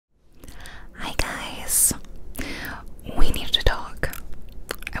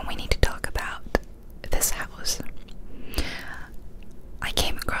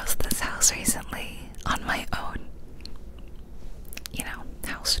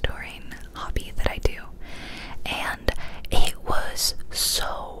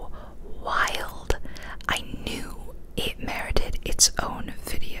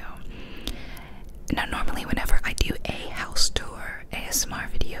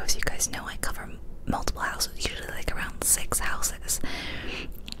video. As you guys know, I cover multiple houses, usually like around 6 houses,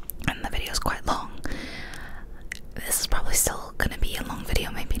 and the video is quite long. This is probably still gonna be a long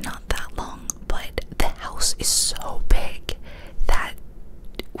video, maybe not that long, but the house is so big that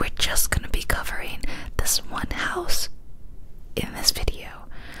we're just gonna be covering this one house in this video,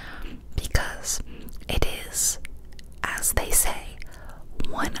 because it is, as they say,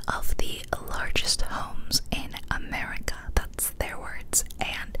 one of the largest homes in America. That's their words,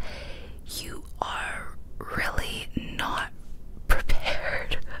 and you are really not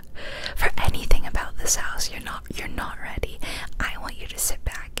prepared for anything about this house. You're not ready. I want you to sit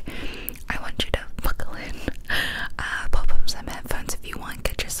back. I want you to buckle in, pop on some headphones if you want,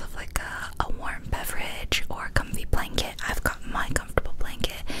 get yourself like a warm beverage or a comfy blanket. I've got my comfortable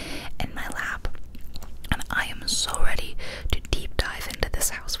blanket in my lap, and I am so ready to deep dive into this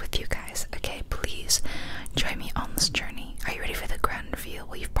house with you guys. Okay, please join me on this journey. Are you ready for the grand reveal?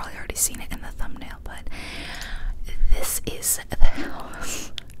 Well, you've probably already seen it in the thumbnail, but this is the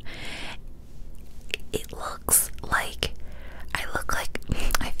house. It looks like, I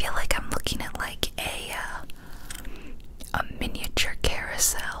feel like I'm looking at like a miniature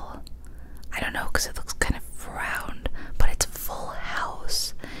carousel. I don't know, because it looks kind of round, but it's a full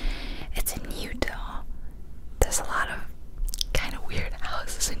house. It's in Utah. There's a lot of kind of weird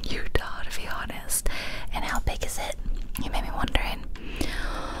houses in Utah, to be honest. And how big is it? You may be wondering.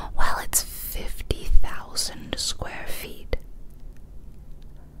 Well, it's 50,000 square feet.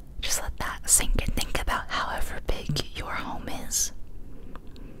 Just let that sink and think about however big your home is.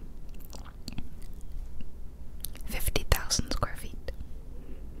 50,000 square feet.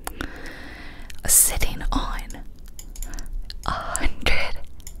 Sitting on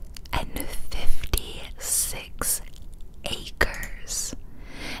 156 acres.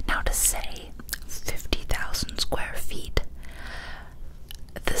 Now, to say 50,000 square feet,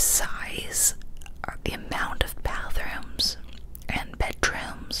 the size or the amount of bathrooms and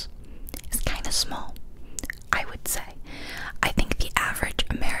bedrooms is kind of small, I would say. I think the average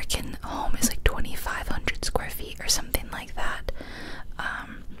American home is like 2,500 square feet or something like that.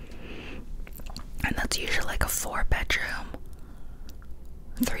 And that's usually like a 4-bedroom,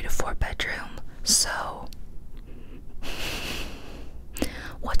 3 to 4 bedroom. So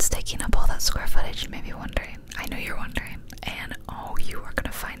what's taking up all that square footage, you may be wondering. I know you're wondering, and oh, you are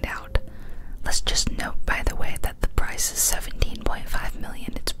gonna find out. Let's just note, by the way, that the price is $17.5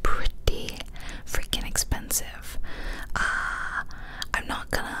 million. It's pretty freaking expensive. I'm not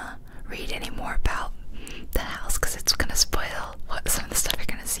gonna read any more about the house because it's gonna spoil what some of the stuff you're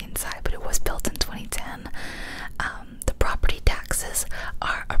gonna see inside, but it was built in 2010. The property taxes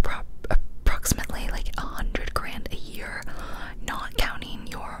are approximately like $100,000 a year, not counting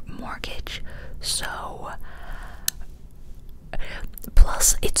your mortgage. So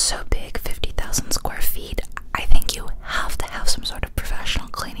plus it's so big, 50,000 square feet, I think you have to have some sort of professional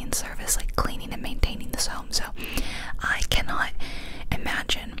cleaning service, like cleaning and maintaining this home. So I cannot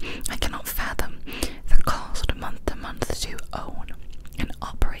imagine, I cannot fathom the cost month to month to own and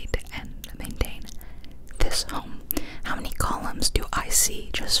operate and maintain this home. How many columns do I see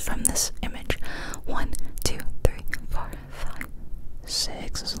just from this image? 1, 2, 3, 4, 5,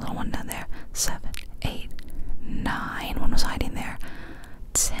 6. There's a little one down there. 7, 8, 9. One was hiding there.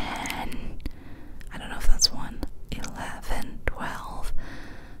 10. I don't know if that's 1. 11, 12,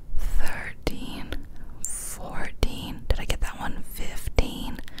 13, 14. Did I get that one?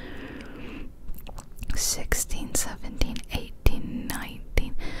 15, 16, 17, 18,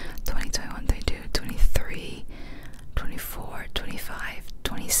 19, 20, 21, 22, 23, 24, 25,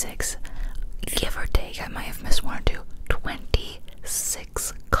 26. Give or take, I might have missed 1 or 2.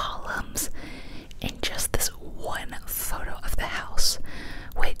 26 columns in just this one photo of the house,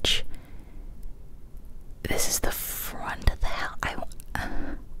 which this is the front of the house.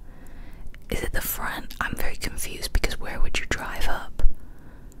 Is it the front? I'm very confused, because where would you drive up?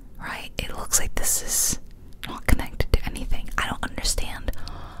 Right? It looks like this is not connected to anything. I don't understand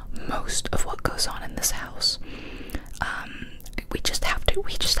most of what goes on in this house. We just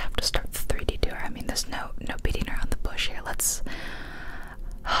have to start the 3D tour. I mean, there's no beating around the bush here. Let's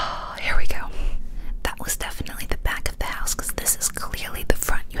here we go. That was definitely the back of the house, because this is clearly the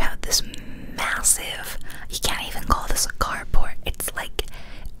front. You have this massive, you can't even call this a carport. It's like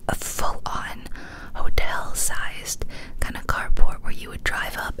a full-on hotel-sized kind of carport where you would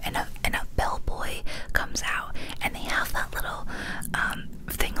drive up and a bellboy comes out, and they have that little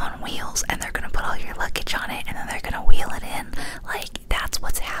thing on wheels, and they're gonna put all your luggage on it, and then they're gonna wheel it in. Like, that's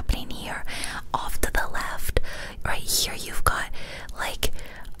what's happening here. Off to the left, right here, you've got like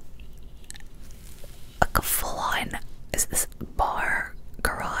a full-on, is this bar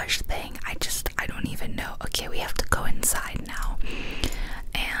garage okay, we have to go inside now.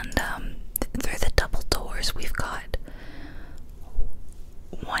 And through the double doors, we've got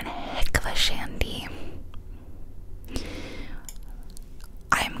one heck of a shandy.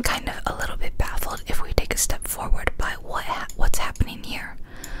 I'm kind of a little bit baffled if we take a step forward by what's happening here.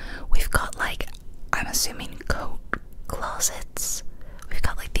 We've got, like, I'm assuming coat closets. We've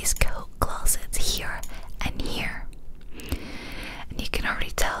got like these coat closets here and here. And you can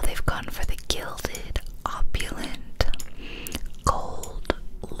already tell they've gone for the gilded, opulent, gold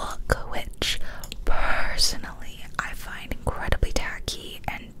look, which personally I find incredibly tacky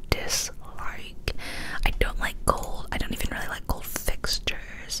and dislike. I don't like gold. I don't even really like gold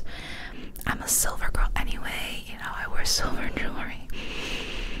fixtures. I'm a silver girl anyway, you know, I wear silver jewelry.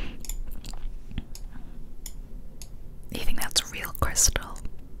 Do you think that's real crystal?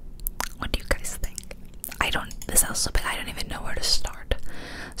 What do you guys think? This house is so big, I don't even know where to start.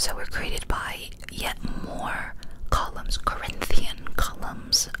 So we're greeted by yet more columns, Corinthian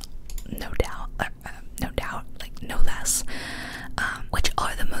columns, no doubt, like no less, which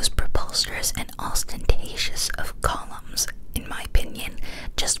are the most preposterous and ostentatious of columns, in my opinion.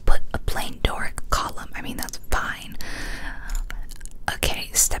 Just put a plain Doric column, I mean, that's fine. Okay,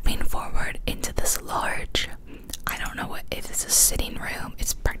 stepping forward into this large, I don't know if it's a sitting room.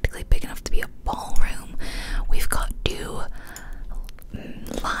 It's practically big enough to be a ballroom. We've got two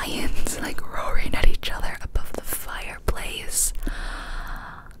lions like roaring at each other above the fireplace.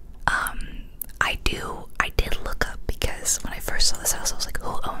 I did look up, because when I first saw this house I was like,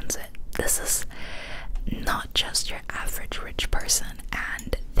 who owns it? This is not just your average rich person,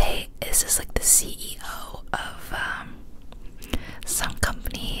 and this is like the CEO of some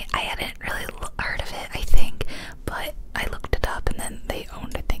company. I hadn't really heard of it, I think, but I looked it up, and then they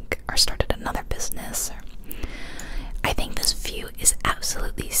owned, I think, or started another business. I think this view is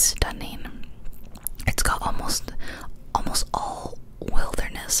absolutely stunning. It's got almost all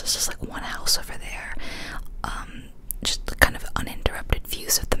wilderness. There's just like one house over there, just kind of uninterrupted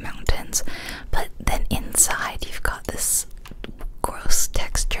views of the mountains. But then inside you've got this gross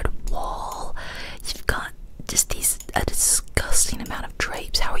textured wall. You've got just a disgusting amount of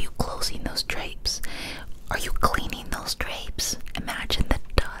drapes. How are you closing those drapes? Are you cleaning those drapes? Imagine the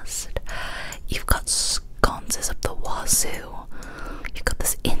dust. You've got sconces up the wazoo. You've got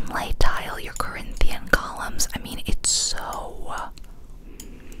this inlay tile, your Corinthian columns. I mean, it's so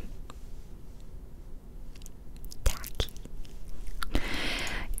tacky.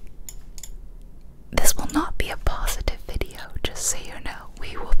 This will not be a positive video, just so you know.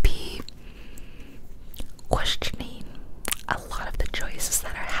 We will be questioning a lot of the choices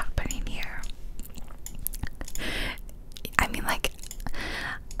that are happening here. I mean, like,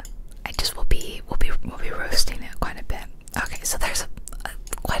 we'll be roasting it quite a bit. Okay, so there's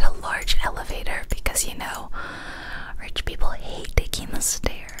quite a large elevator, because, you know, rich people hate taking the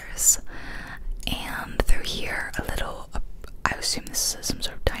stairs. And through here, I assume this is some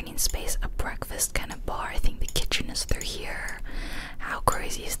sort of dining space, a breakfast kind of bar. I think the kitchen is through here. How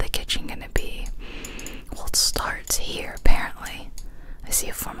crazy is the kitchen gonna be? Well, it starts here, apparently. I see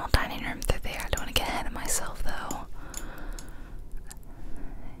a formal dining room through there. I don't want to get ahead of myself, though.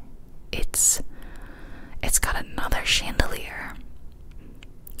 It's got another chandelier.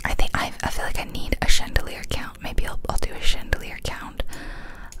 I feel like I need a chandelier count. Maybe I'll do a chandelier count.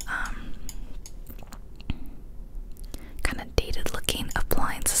 Kind of dated looking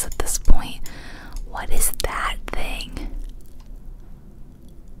appliances at this point. What is that thing?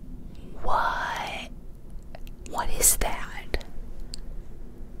 What is that?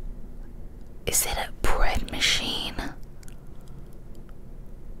 Is it a bread machine?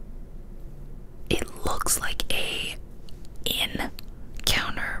 It looks like a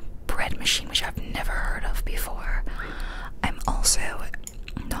in-counter bread machine, which I've never heard of before. I'm also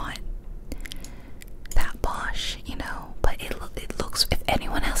not that posh, you know, but it looks, if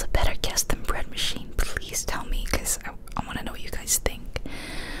anyone has a better guess than bread machine, please tell me, because I want to know what you guys think.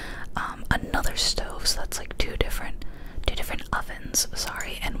 Another stove, so that's like two different ovens,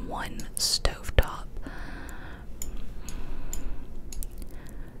 sorry, and one stove top.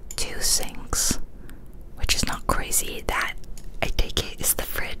 Two sinks, which is not crazy. That, I take it, is the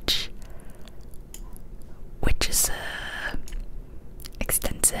fridge, which is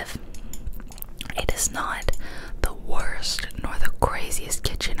extensive. It is not the worst nor the craziest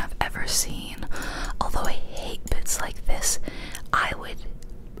kitchen I've ever seen. Although I hate bits like this, I would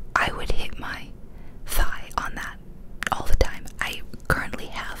hit my thigh on that all the time. I currently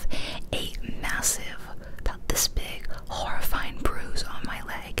have a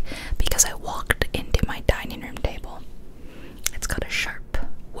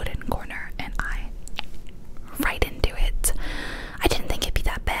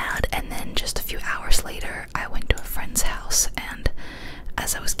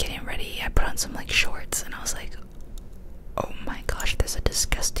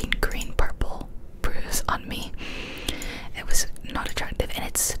disgusting green purple bruise on me. It was not attractive, and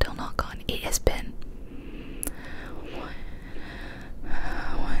it's still not gone. It has been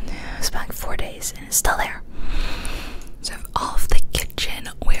it's been like 4 days, and it's still there. So off the kitchen,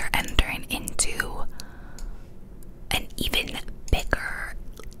 we're entering into an even bigger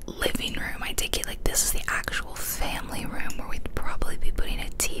living room. I take it like this is the actual family room where we'd probably be putting a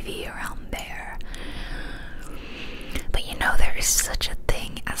TV around there. But you know, there is such a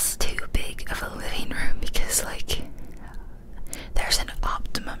thing as too big of a living room, because like there's an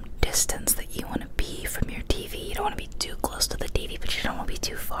optimum distance that you want to be from your TV. You don't want to be too close to the TV, but you don't want to be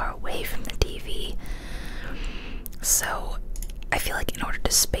too far away from the TV. So I feel like in order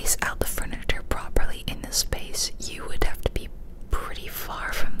to space out the furniture properly in this space, you would have to be pretty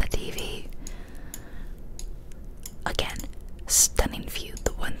far from the TV. Again, stunning view.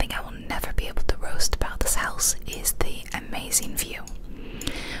 The one thing I will never be able to roast about this house is the amazing view.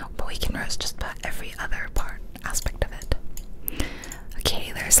 But we can roast just about every other aspect of it.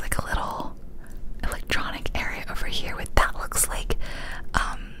 Okay, there's like a little electronic area over here with that looks like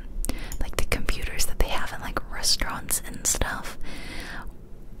the computers that they have in like restaurants and stuff.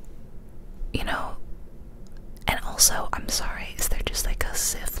 You know, and also, I'm sorry, is there just like a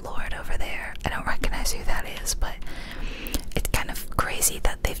Sith Lord over there? I don't recognize who that is, but it's kind of crazy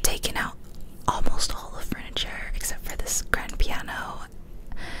that they've taken out almost all the furniture except for this grand piano,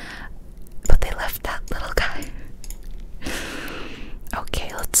 but they left that little guy.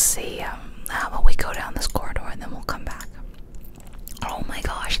 Okay, let's see. How about we go down this corridor and then we'll come back. Oh my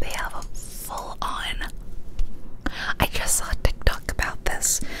gosh, they have a full-on. I just saw a TikTok about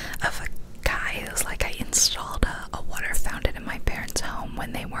this of a guy who was like, I installed a water fountain in my parents' home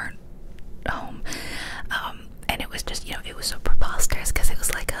when they weren't home. And it was just, you know, it was so preposterous because it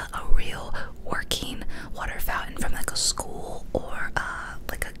was like a real working water fountain from like a school or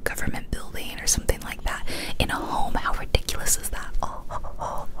like a government building or something like that in a home. How ridiculous is that?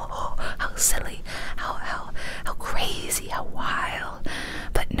 How silly, how crazy, how wild.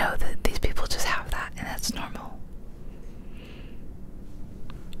 But no, these people just have that, and that's normal.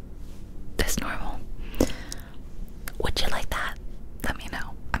 That's normal. Would you like that? Let me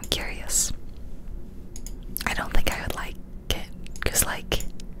know. I'm curious. I don't think I would like it, because like,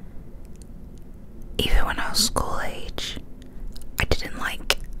 even when I was school age, I didn't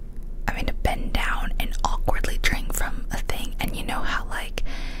like having to bend down and awkwardly drink from a thing, and you know how like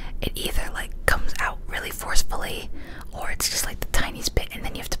it either like comes out really forcefully or it's just like the tiniest bit, and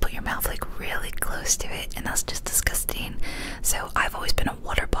then you have to put your mouth like really close to it, and that's just disgusting. So I've always been a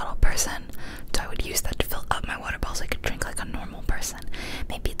water bottle person, so I would use that to fill up my water bottle so I could drink like a normal person.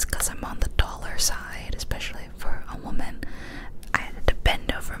 Maybe it's because I'm on the taller side, especially for a woman. I had to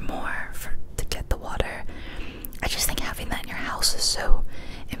bend over more to get the water. I just think having that in your house is so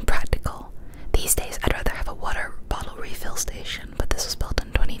impractical. These days, I'd rather have a water bottle refill station, but this was built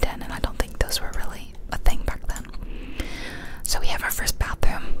in 2010, and I don't think those were really a thing back then. So we have our first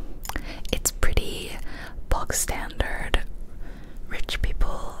bathroom. It's pretty bog standard, rich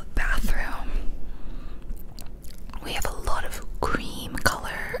people bathroom. We have a lot of cream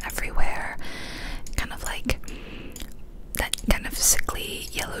color everywhere, kind of like that kind of sickly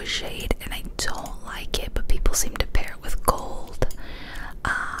yellow shade, and I don't like it, but people seem to pair it with gold.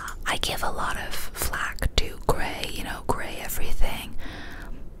 I give a lot of flack to gray, you know, gray everything,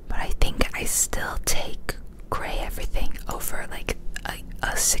 but I think I still take gray everything over like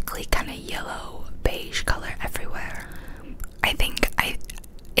a sickly kind of yellow beige color everywhere. I think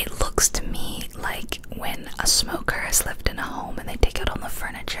it looks to me like when a smoker has lived in a home and they take out all the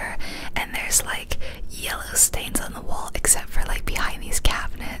furniture and there's like yellow stains on the wall, except for like behind these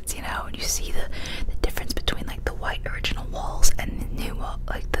cabinets, you know, and you see the difference between like the white original walls and the new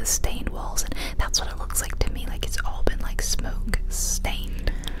like the stained walls, and that's what it looks like to me, like it's all been like smoke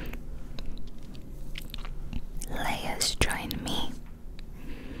stained. Leia's joined me.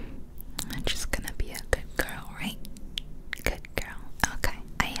 I'm just gonna be a good girl, right? Good girl. Okay,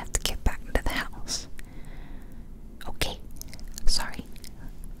 I have to get back into the house. Okay, sorry.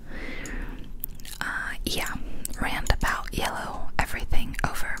 Yeah, roundabout yellow everything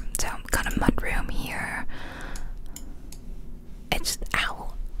over. So got a mudroom here. It's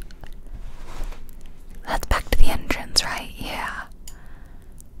ow. That's back to the entrance, right? Yeah.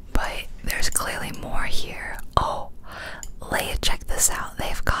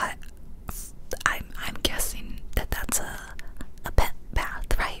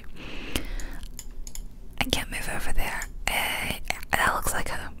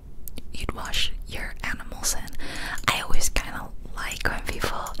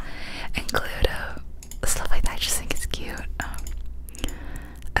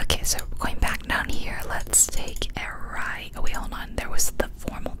 Okay, so going back down here, let's take a right. Oh wait, hold on. There was the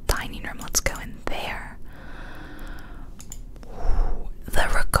formal dining room. Let's go in there. Ooh, the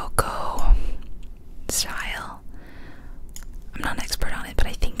Rococo style. I'm not an expert on it, but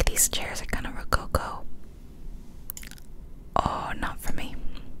I think these chairs are kind of Rococo. Oh, not for me.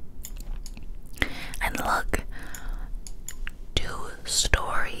 And look, 2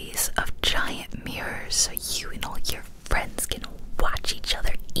 stories of giant mirrors so you and all your friends can watch each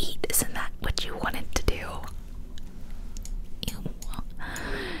other eat. Isn't that what you wanted to do? Ew.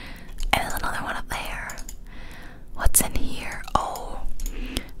 And there's another one up there. What's in here? Oh,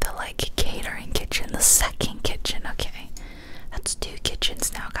 the like catering kitchen, the second kitchen. Okay, that's 2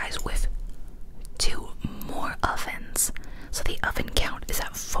 kitchens now, guys, with 2 more ovens. So the oven count is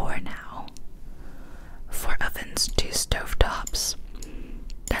at 4 now. 4 ovens, 2 stovetops.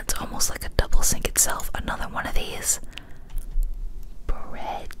 That's almost like a double sink itself. Another one of these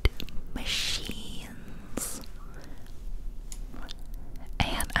bread machines.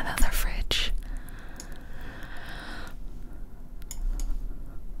 And another fridge.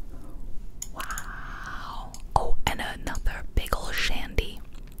 Wow. Oh, and another big ol' shandy.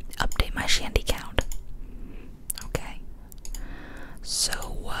 Update my shandy count. Okay.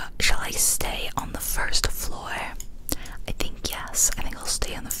 So, shall I stay on the first floor? I think yes. I think I'll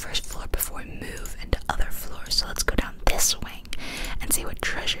stay on the first floor before we move into other floors. So let's go down this wing and see what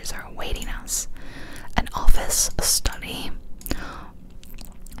treasures are awaiting us. An office, a study,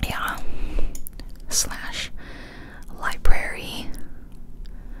 yeah, slash library,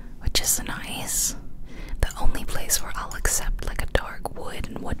 which is nice. The only place where I'll accept like a dark wood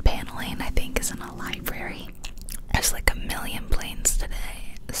and wood paneling, I think, is in a library. There's like a million planes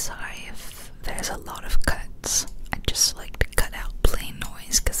today. Sorry if there's a lot of cuts. I just like to cut out plain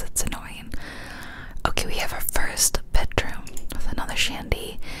noise because it's annoying. Okay, we have our first bedroom with another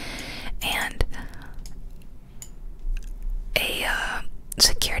shandy and a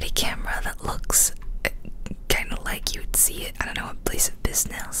security camera that looks kind of like you would see it, I don't know, a place of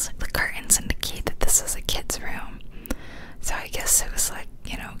business. The curtains indicate that this is a kid's room. So I guess it was like,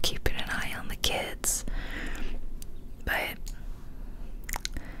 you know, keeping an eye on the kids. But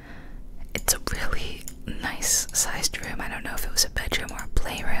it's a really nice sized room. I don't know if it was a bedroom or a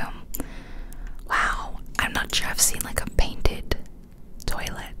playroom. Wow, I'm not sure I've seen like a painted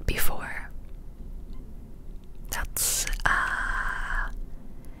toilet before. That's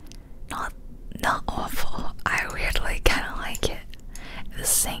not awful. I weirdly kind of like it. The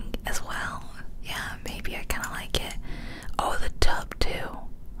sink as well. Yeah, maybe I kind of like it. Oh, the tub too.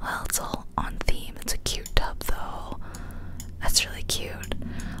 Well, it's all on theme. It's a cute tub though. That's really cute.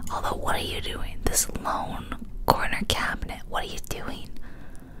 Although, what are you doing? This lone corner cabinet. What are you doing?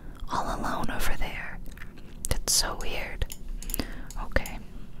 All alone over there. That's so weird. Okay.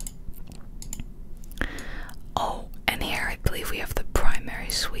 Oh, and here I believe we have the primary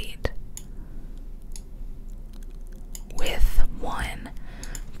suite. With 1,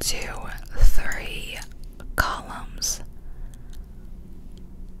 2, 3 columns.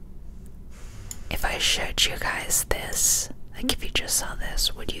 If I showed you guys this, like if you just saw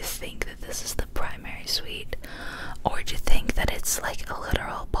this, would you think that this is the primary suite? Or would you think that it's like a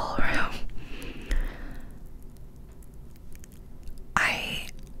literal ballroom?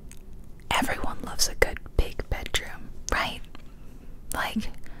 Everyone loves a good big bedroom, right?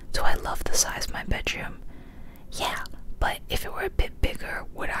 Like, do I love the size of my bedroom? Yeah, but if it were a bit bigger,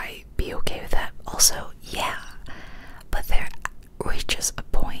 would I be okay with that? Also, yeah, but there reaches a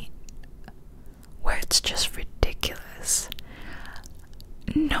point where it's just ridiculous.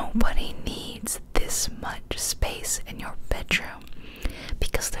 Nobody needs this much space in your bedroom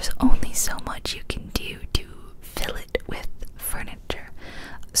because there's only so much you can do to fill it with furniture.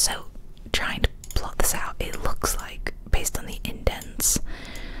 So, trying to plot this out, it looks like, based on the indents,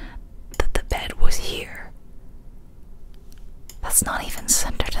 that the bed was here. That's not even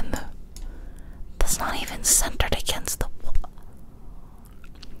centered in the... That's not even centered against the wall.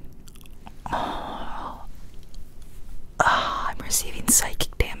 Oh, I'm receiving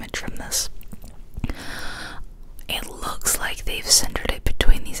psychic damage from this. It looks like they've centered it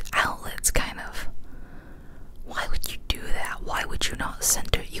between these outlets, kind of. Why would you do that? Why would you not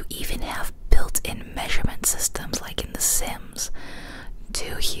center it? You even have built-in measurement systems like in The Sims.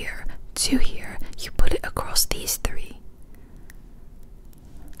 2 here, 2 here. You put it across these 3.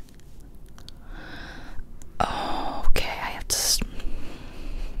 Oh, okay, I have to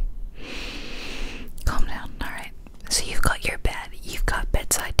calm down. Alright, so you've got your bed, you've got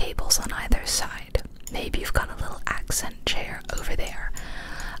bedside tables on either side. Maybe you've got a little accent chair over there.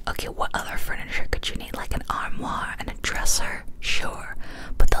 Okay, what other furniture could you need? Like an armoire and a dresser? Sure,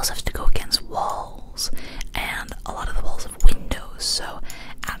 but those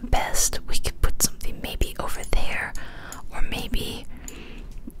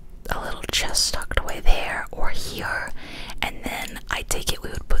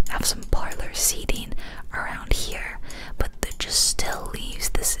have some parlor seating around here, but that just still leaves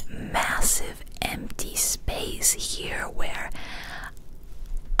this massive empty space here where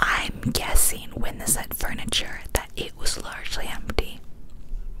I'm guessing when this had furniture that it was largely empty.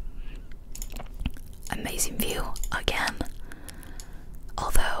 Amazing view again.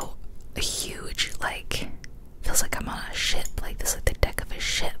 Although a huge, like, feels like I'm on a ship, like this is like the deck of a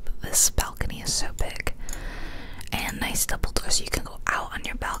ship. This balcony is so big. And nice double doors so you can go out on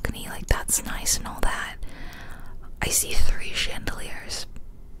your balcony, like that's nice and all that. I see 3 chandeliers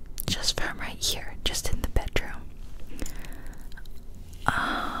just from right here, just in the bedroom.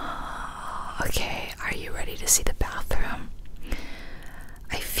 Okay, are you ready to see the bathroom?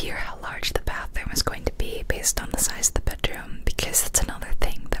 I fear how large the bathroom is going to be based on the size of the bedroom, because that's another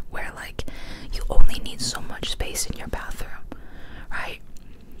thing that where like you only need so much space in your bathroom, right?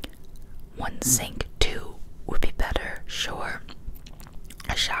 1 sink, 2 would be better, sure.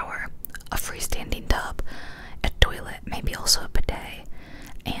 A shower, a freestanding tub, a toilet, maybe also a bidet,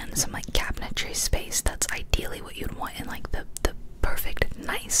 and some like cabinetry space. That's ideally what you'd want in like the perfect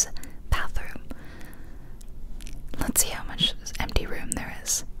nice bathroom. Let's see how much empty room there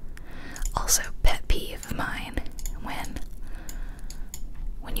is. Also, pet peeve of mine,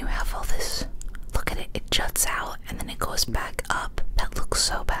 when you have all this, look at it, it juts out and then it goes back up. That looks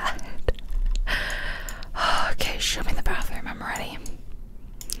so bad. Okay, show me the bathroom, I'm ready.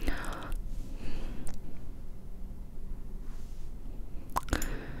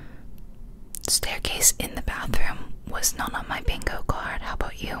 Staircase in the bathroom was not on my bingo card. How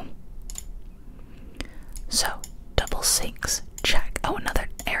about you? So, double sinks, check. Oh, another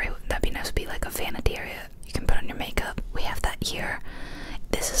area that'd be nice would be like a vanity area. You can put on your makeup. We have that here.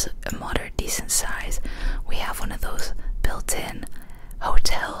 This is a moderate, decent size. We have one of those built-in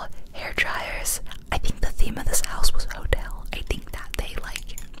hotel hair dryers. I think the theme of this house was hotel. I think that they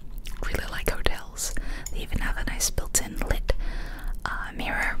really like hotels. They even have a nice built-in lit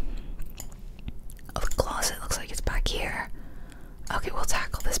mirror. Oh, the closet looks like it's back here. Okay, we'll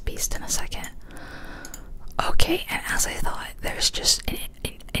tackle this beast in a second. Okay, and as I thought, there's just an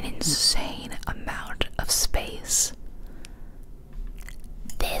insane amount of space.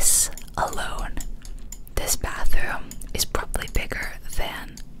 This alone, this bathroom, is probably bigger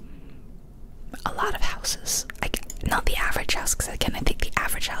than a lot of houses. Not the average house, because again, I think the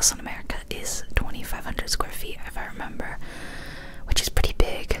average house in America is 2,500 square feet, if I remember, which is pretty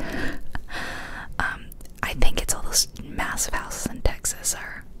big. I think it's all those massive houses in Texas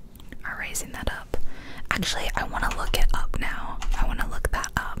are raising that up. Actually, I want to look it up now. I want to look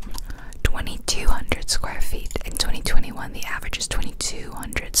that up. 2,200 square feet. In 2021, the average is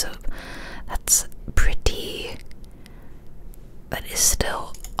 2,200, so that's pretty... That is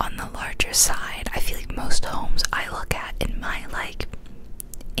still on the larger side. I feel like most homes I look at in my, like,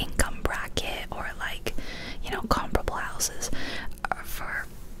 income bracket or, like, you know, comparable houses are for...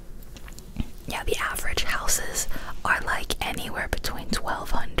 Yeah, the average houses are, like, anywhere between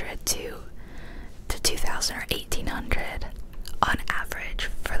 1,200 to 2,000 or 1,800 on average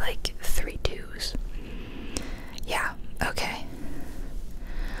for like 3-2s. Yeah, okay.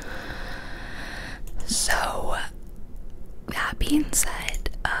 So that being said,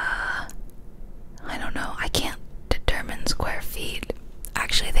 I don't know, I can't determine square feet.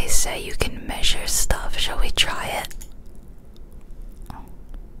 Actually, they say you can measure stuff. Shall we try it?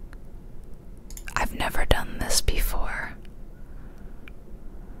 I've never done this before.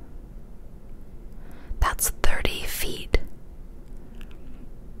 That's 30 feet.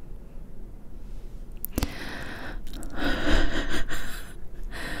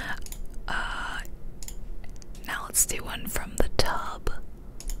 Now let's do one from the tub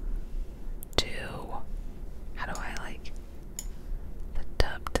to, how do I like, the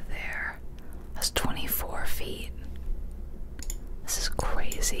tub to there. That's 24 feet. This is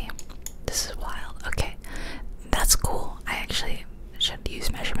crazy. This is wild. Okay, that's cool. I actually should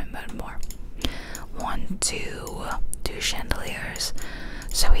use measurement mode more. 1, 2 chandeliers.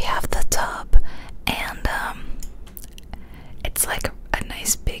 So we have the tub, and it's like a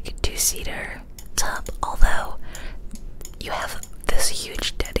nice big 2-seater tub, although you have this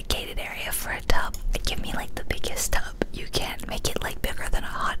huge dedicated area for a tub. Give me like the biggest tub you can. Make it like bigger than a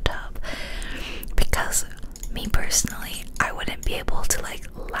hot tub, because me personally, I wouldn't be able to like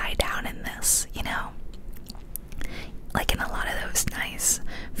lie down in this, you know? Like in a lot of those nice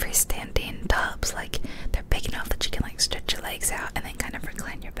freestanding tubs, like they're big enough that you can like stretch your legs out and then kind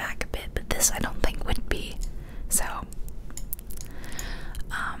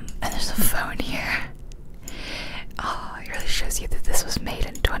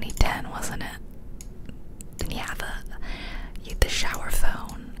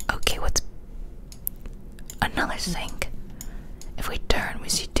sink. If we turn, we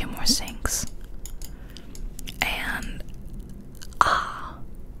see 2 more sinks. And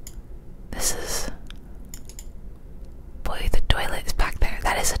this is, boy, the toilet is back there.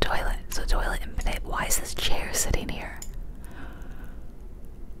 That is a toilet. It's a toilet infinite. Why is this chair sitting here?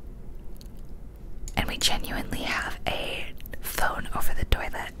 And we genuinely have a phone over the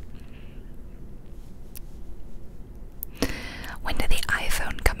toilet. When did the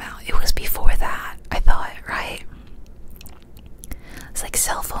iPhone come out? It was before that, I thought, right? It's like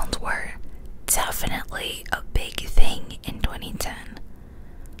cell phones were definitely a big thing in 2010.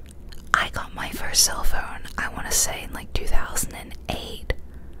 I got my first cell phone, I want to say in like 2008,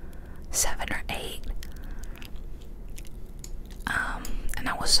 7 or 8. And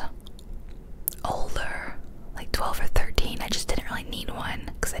I was older, like 12 or 13. I just didn't really need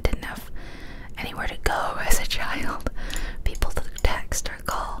one because I didn't have anywhere to go as a child. People to text or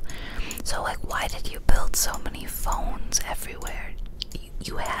call. So like, why did you build so many phones everywhere?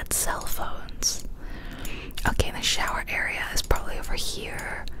 You had cell phones. Okay, the shower area is probably over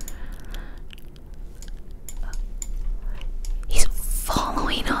here. He's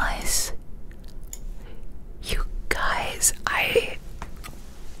following us. You guys,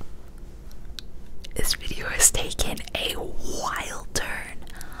 this video has taken a wild turn.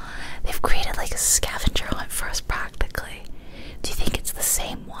 They've created like a scavenger hunt for us practically. Do you think it's the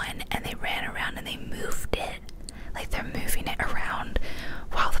same one and they ran around and they moved it? Like they're moving it around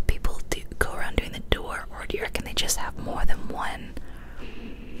while the people go around doing the door, or do you reckon they just have more than one?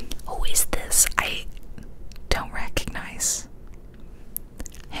 Who is this? I don't recognize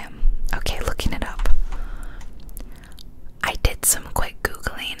him. Okay, looking it up. I did some quick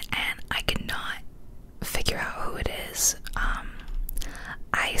Googling and I could not figure out who it is.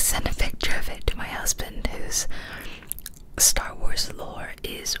 I sent a picture of it to my husband, whose Star Wars lore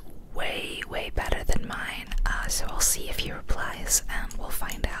is way, way better than mine. So I'll see if he replies and we'll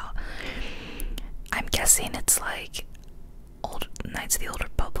find out. I'm guessing it's like old Knights of the Old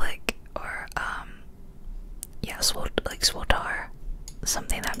Republic, or yeah, like Swordar,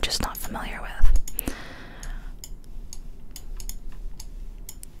 something that I'm just not familiar with.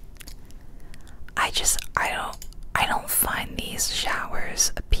 I don't find these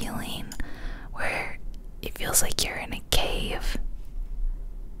showers appealing where it feels like you're in a cave.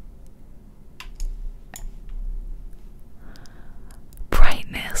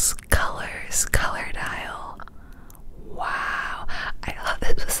 Brightness, colors, color dial. Wow, I thought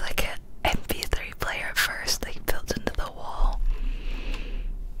this was like an MP3 player at first, like built into the wall.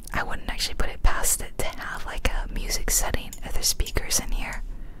 I wouldn't actually put it past it to have like a music setting. Are there speakers in here?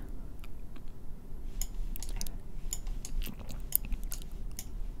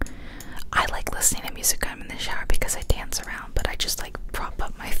 I like listening to music when I'm in the shower because I dance around, but I just like prop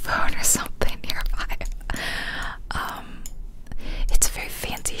up my phone or something nearby. It's a very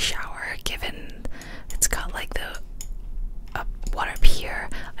fancy shower, given it's got like the water up here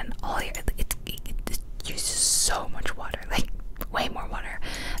and all here. It uses so much water, like way more water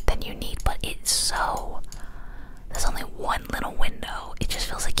than you need, but there's only one little window. It just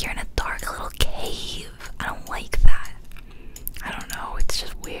feels like you're in a dark little cave. I don't like that. I don't know, it's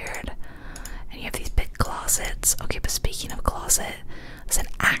just weird. And you have these big closets. Okay, but speaking of closet, there's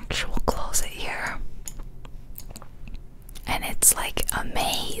an actual closet here. And it's like a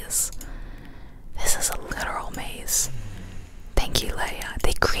maze. This is a literal maze. Thank you, Leia.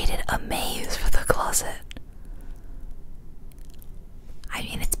 They created a maze for the closet. I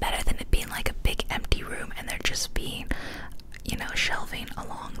mean, it's better than it being like a big empty room and there just being, you know, shelving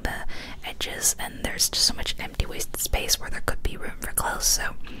along the edges, and there's just so much empty wasted space where there could be room for clothes.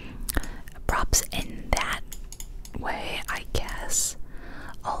 So props in that way, I guess.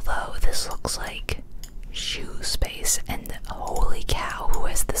 Although this looks like shoe space, and holy cow, who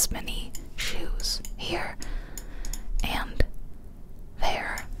has this many shoes? Here and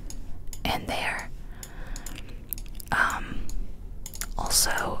there and there.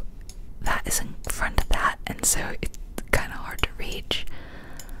 Also that is in front of that, and so it's kind of hard to reach.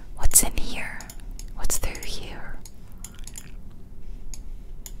 What's in here? What's through here?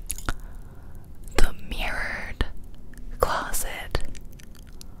 The mirrored closet.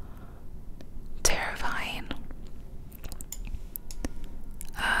 Terrifying.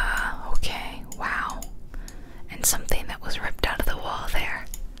 Okay, wow. And something that was ripped out of the wall there.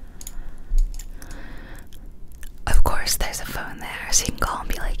 Of course, there's a phone there, so you can call and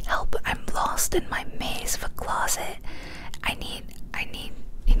be like, help, I'm lost in my maze of a closet.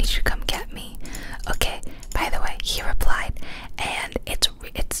 You need to come get me. Okay, by the way, he replied, and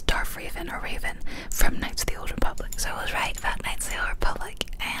it's Darth Raven, or Raven, from Knights of the Old Republic. So I was right about Knights of the Old Republic,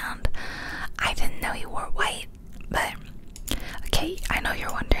 and I didn't know he wore white.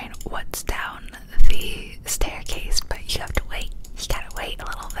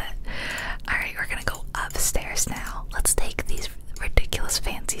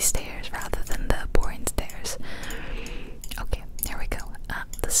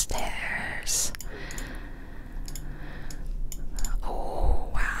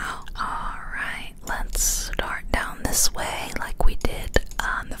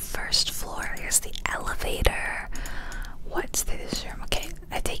 sides to this room. Okay,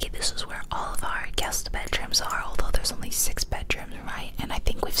 I take it this is where all of our guest bedrooms are, although there's only 6 bedrooms, right? And I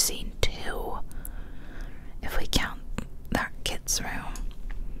think we've seen 2 if we count our kids' room.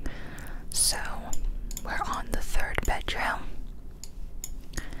 So we're on the 3rd bedroom,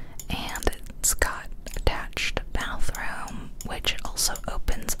 and it's got attached bathroom, which also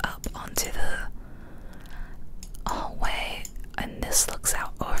opens up onto the hallway, and this looks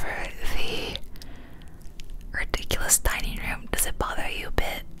out over the ridiculous dining room. Does it bother you a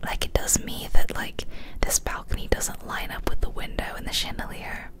bit, like it does me, that like this balcony doesn't line up with the window and the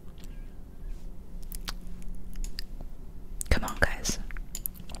chandelier? Come on, guys.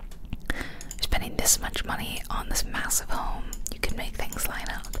 Spending this much money on this massive home, you can make things line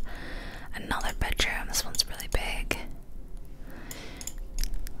up. Another bedroom. This one's really big.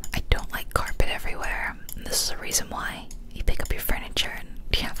 I don't like carpet everywhere. And this is a reason why. You pick up your furniture and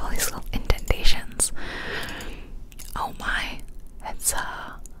you have all these little indentations. Oh my, that's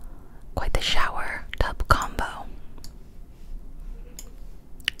quite the shower tub combo.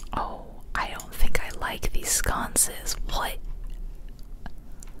 Oh, I don't think I like these sconces. What?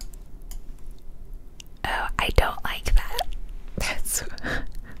 Oh, I don't like that. That's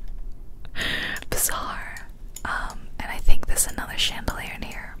bizarre. And I think there's another chandelier in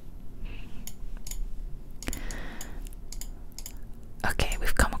here. Okay,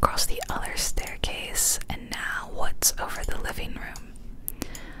 we've come across the other staircase, and now what's over the living room?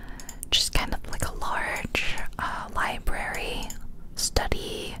 Just kind of like a large library,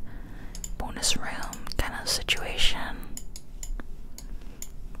 study, bonus room kind of situation.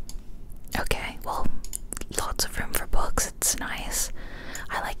 Okay, well, lots of room for books. It's nice.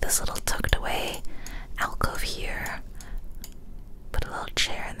 I like this little tucked away alcove here. Put a little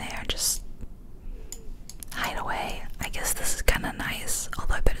chair in there, just hide away. I guess this is kind of nice,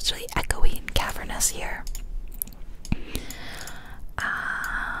 although I bet it's really echoey and cavernous here.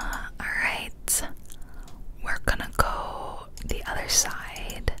 Alright, we're gonna go the other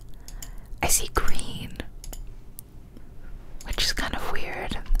side. I see green, which is kind of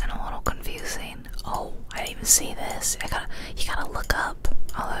weird and a little confusing. Oh, I didn't even see this. You gotta look up,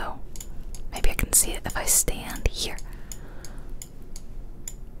 although maybe I can see it if I stand here.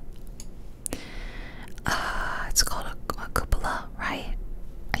 It's called a cupola, right?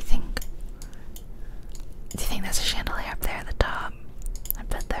 I think. Do you think there's a chandelier up there at the top? I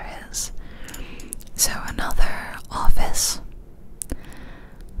bet there is. So another office.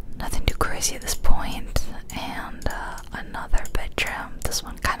 Nothing too crazy at this point. And another bedroom. This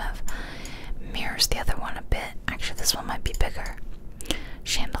one kind of mirrors the other one a bit. Actually, this one might be bigger.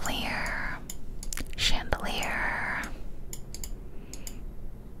 Chandelier. Chandelier.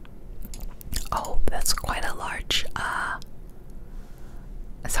 Oh, that's quite a large,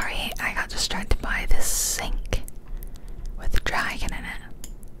 sorry, I got distracted by this sink with a dragon in it.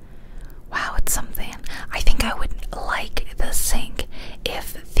 Wow, it's something. I think I would like the sink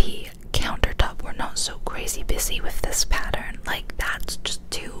if the countertop were not so crazy busy with this pattern. Like, that's just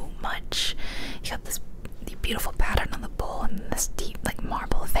too much. You got this beautiful pattern on the bowl and this deep, like,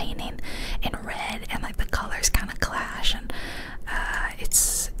 marble veining in red, and, like, the colors kind of clash, and,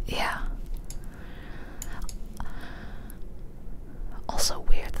 it's, yeah. Also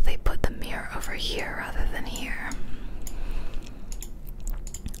weird that they put the mirror over here rather than here.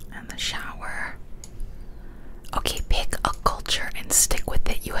 And the shower. Okay, pick a culture and stick with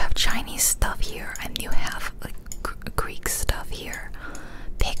it. You have Chinese stuff here and you have like Greek stuff here.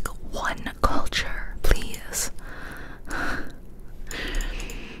 Pick one culture, please.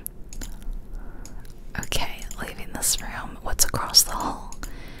 Okay, leaving this room. What's across the hall?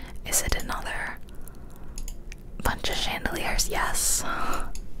 Is it another bunch of chandeliers? Yes.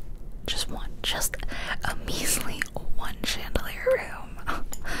 Just one. Just a measly one chandelier room.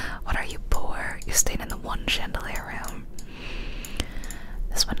 What are you, poor? You stayed in the one chandelier room.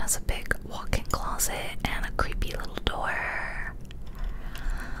 This one has a big walk-in closet and a creepy little door.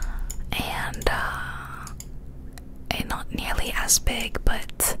 And a not nearly as big,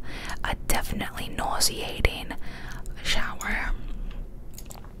 but a definitely nauseating shower.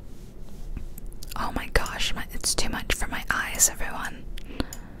 Oh my gosh, it's too much for my eyes, everyone.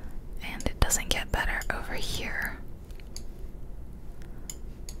 And it doesn't get better over here.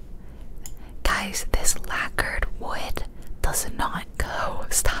 Guys, this lacquered wood does not go.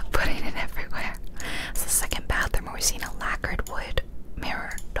 Stop putting it everywhere. It's the second bathroom where we've seen a lacquered wood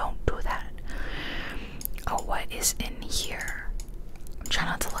mirror. Don't do that. Oh, what is in here? I'm trying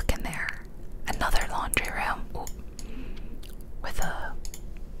not to look in there. Another laundry room. Ooh. With a...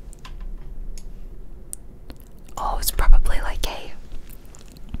 Oh, it's probably like a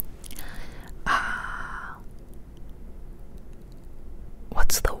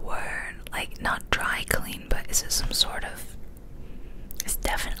Is it some sort of... It's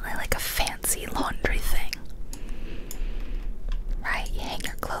definitely like a fancy laundry thing. Right? You hang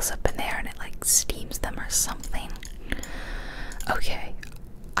your clothes up in there and it like steams them or something. Okay.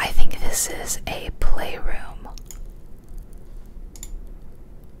 I think this is a playroom.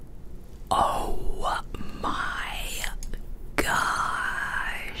 Oh my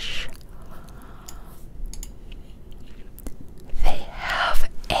gosh. They have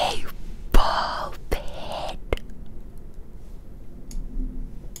a ball pit.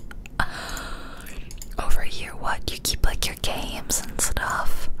 Over here, what? You keep like your games and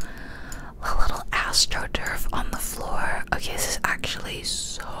stuff. A little astroturf on the floor. Okay, this is actually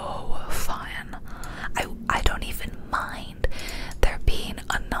so fun. I don't even mind there being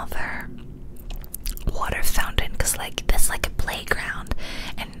another water fountain, because like that's like a playground,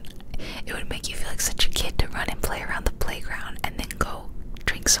 and it would make you feel like such a kid to run and play around the playground and then go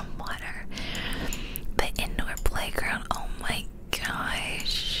drink some water. The indoor playground, oh my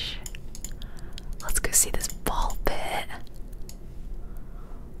gosh. Let's go see this ball pit.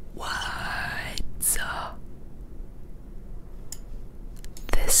 What?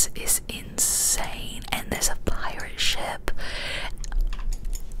 This is insane. And there's a pirate ship.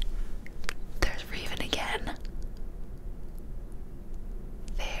 There's Raven again.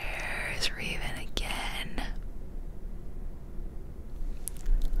 There's Raven again.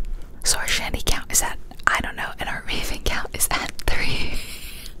 So our shanty count is at, I don't know, and our Raven count is at 3.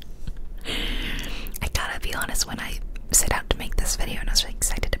 I gotta be honest, when I set out to make this video and I was really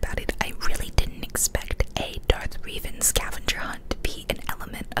excited about it, I really didn't expect a Darth Raven scavenger hunt to be an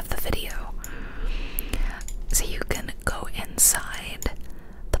element of the video. So you can go inside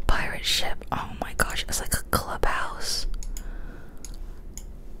the pirate ship. Oh my gosh, it's like a clubhouse.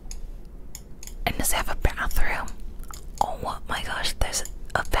 And does it have a bathroom? Oh my gosh, there's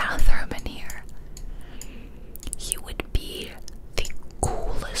a bathroom in here. You would be the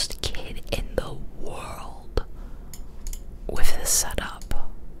coolest kid in the world with this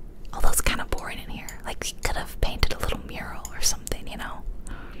setup. Although it's kind of boring in here. Like, you could have painted a little mural or something, you know?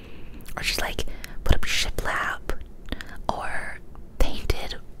 Or just like put up shiplap or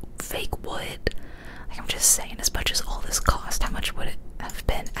painted fake wood. Like, I'm just saying, as much as all this cost, how much would it have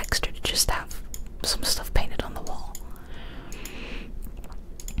been extra to just have some stuff painted on the wall?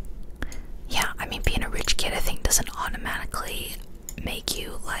 Yeah, I mean, being a rich kid, I think, doesn't automatically make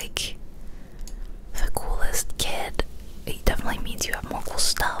you like the coolest kid. It definitely means you have more cool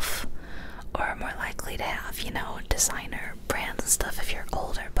stuff, or are more likely to have, you know, designer brands and stuff if you're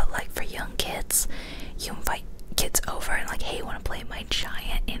older. But like for young kids, you invite kids over and like, hey, you want to play my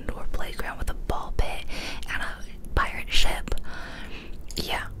giant indoor playground with a ball pit and a pirate ship?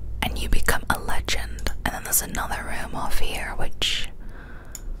 Yeah, and you become a legend. And then there's another room off here which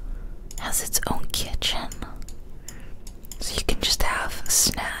has its own kitchen, so you can just have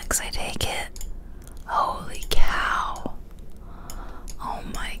snacks, I take it. Holy cow. Oh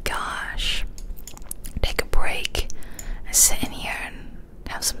my gosh. Take a break and sit in here and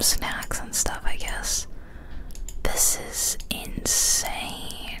have some snacks and stuff, I guess. This is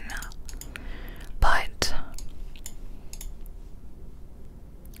insane. But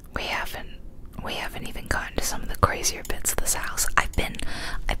we haven't even gotten to some of the crazier bits of this house. I've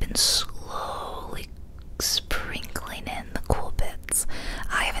been slowly sprinkling in the cool bits.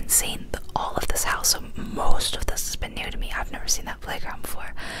 I haven't seen all of this house, so most of this has been new to me. I've never seen that playground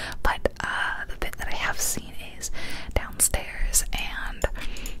before, but the bit that I have seen is downstairs, and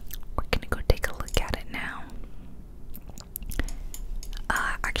we're gonna go take a look at it now.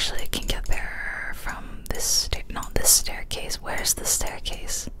 Actually, I can get there from this not this staircase. Where's the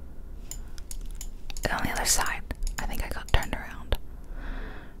staircase? On the other side. I think I got turned around.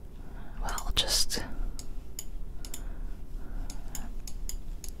 Well, just...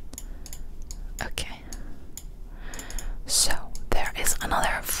 Okay. So, there is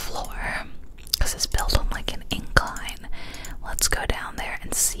another floor, because it's built on like an incline. Let's go down there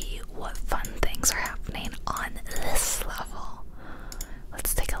and see what fun things are happening on this level.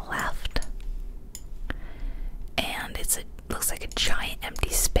 Let's take a left. And looks like a giant empty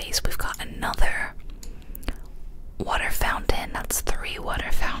space. We've got another water fountain. That's 3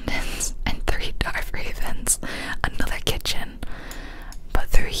 water fountains and 3 Darth Ravens. Another kitchen. But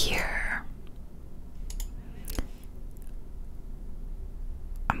through here,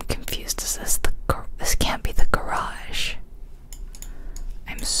 I'm confused. Is this this can't be the garage.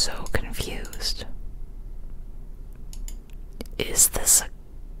 I'm so confused. Is this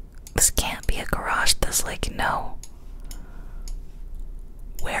this can't be a garage. There's like no.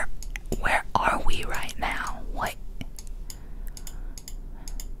 Where are we right now? What?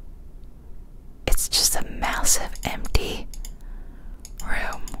 It's just a massive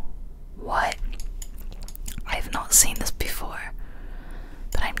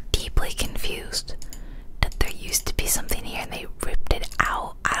confused that there used to be something here and they ripped it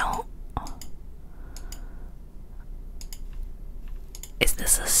out. Is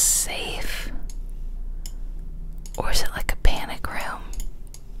this a safe? Or is it like a panic room?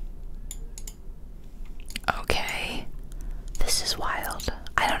 Okay. This is wild.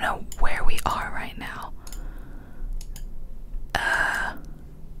 I don't know where we are right now.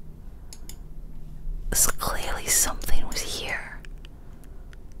 So clearly something was here.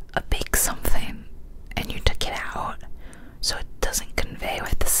 A big something. And you took it out. So it doesn't convey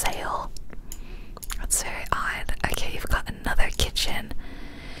with the sale. That's very odd. Okay, you've got another kitchen.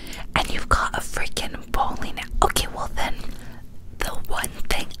 And you've got a freaking bowling. Okay, well then, the one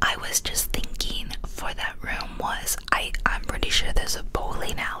thing I was just thinking for that room was, I'm pretty sure there's a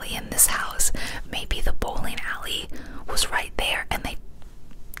bowling alley in this house. Maybe the bowling alley was right there and they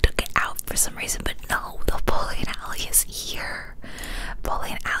took it out for some reason, but no, the bowling alley is here.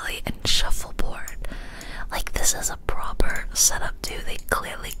 Bowling alley and shuffleboard. Like, this is a proper setup too. They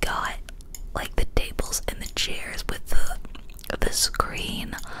clearly got like the tables and the chairs with the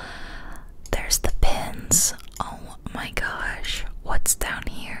screen. There's the pins. Oh my gosh, what's down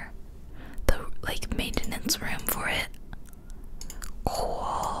here? The like maintenance room for it. Cool.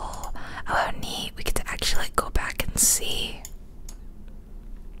 Oh, how neat. We get to actually like go back and see.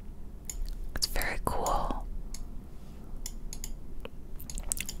 It's very cool.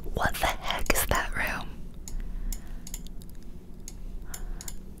 What the heck is that room?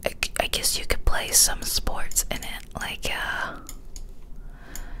 I guess you could play some sports in it, like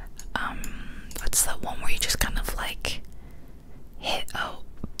what's that one where you just kind of like hit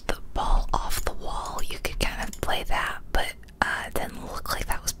the ball off the wall? You could kind of play that, but it didn't look like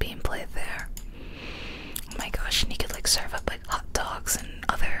that was being played there. Oh my gosh, and you could like serve up like hot dogs and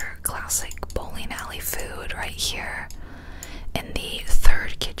other classic bowling alley food right here in the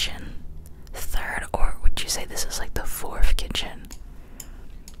third kitchen. Third, or would you say this is like the fourth kitchen?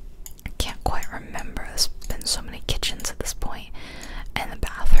 I can't quite remember. There's been so many kitchens at this point. And the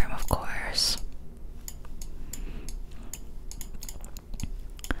bathroom, of course.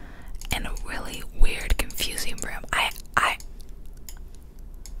 And a really weird, confusing room. I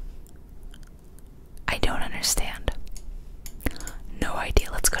don't understand. No idea.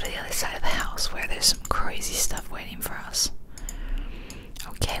 Let's go to the other side of the house where there's some crazy stuff waiting for us.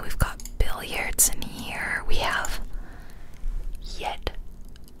 Okay, we've got billiards in here. We have yet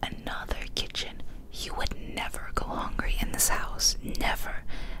another kitchen. You would never go hungry in this house. Never.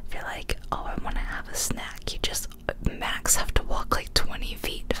 If you're like, oh, I want to have a snack, you just max have to walk like 20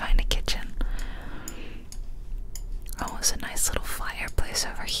 feet to find a kitchen. Oh, it's a nice little fireplace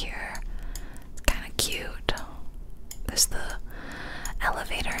over here. It's kind of cute. There's the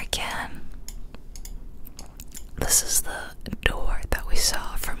elevator again. This is the door that we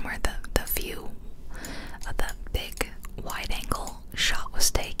saw from where the view of that big wide angle shot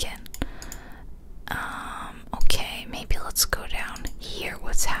was taken. Okay, maybe let's go down here.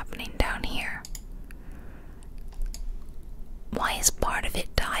 What's happening down here? Why is part of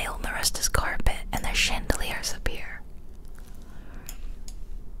it tile and the rest is carpet and there's chandeliers up here?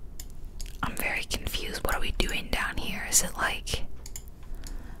 I'm very confused. What are we doing down here? Is it like...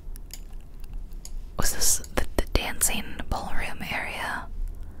 Was this the dancing ballroom area?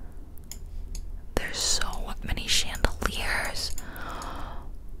 There's so many chandeliers.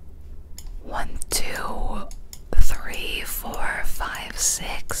 1, 2, 3, 4, 5,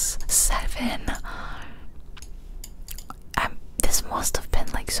 6, 7. This must have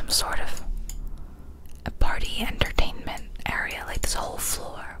been like some sort of a party entertainment area, like this whole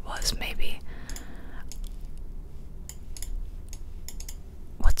floor was maybe.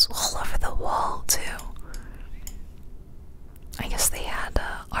 What's all over the wall too? I guess they had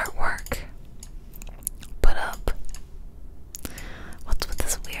artwork put up. What's with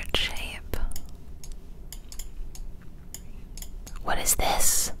this weird shape? What is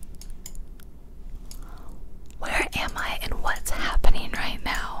this? Where am I and what's happening right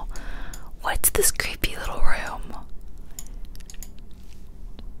now? What's this creepy little room?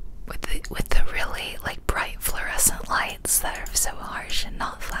 With the really like bright fluorescent lights that are so harsh and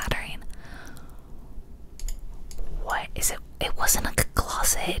not flattering. What is it? It wasn't like a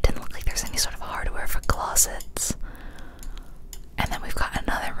closet. It didn't look like there's any sort of hardware for closets. And then we've got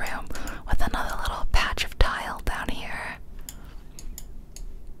another room with another little patch of tile down here.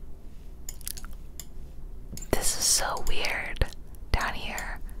 This is so weird down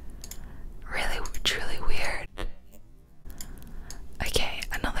here. Really, truly weird. Okay,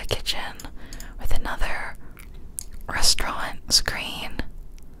 another kitchen with another restaurant screen.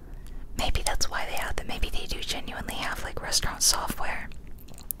 Maybe that's why they have them. Maybe they do genuinely have like restaurant software.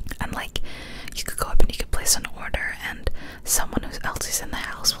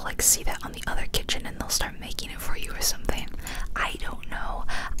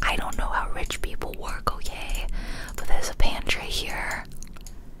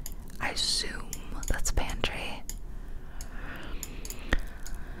 I assume that's pantry.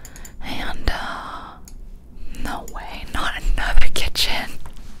 And, no way, not another kitchen.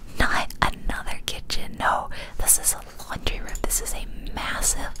 Not another kitchen. No, this is a laundry room. This is a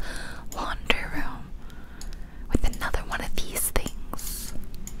massive laundry room with another one of these things.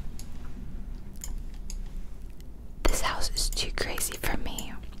 This house is too crazy for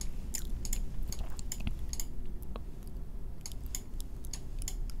me.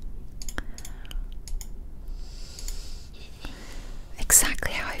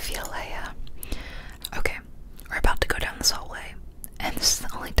 Exactly how I feel, Leia. Okay, we're about to go down this hallway, and this is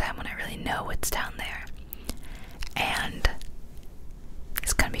the only time when I really know what's down there. And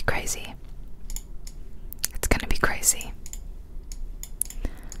it's gonna be crazy. It's gonna be crazy.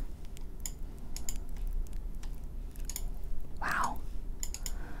 Wow.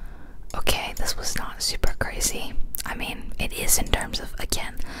 Okay, this was not super crazy. I mean, it is in terms of,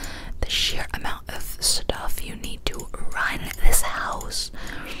 again, the sheer amount of stuff you need to run this house.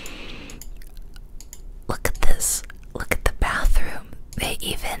 Look at this. Look at the bathroom. They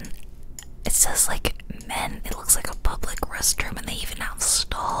even, it says like men, it looks like a public restroom, and they even have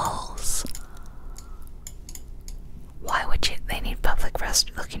stalls. Why would you, they need public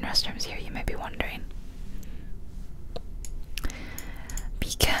looking restrooms here, you may be wondering.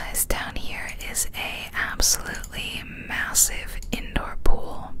 Because down here is a absolutely massive indoor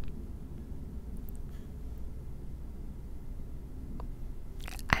pool.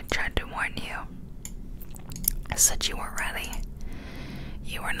 I tried to warn you. I said you weren't ready.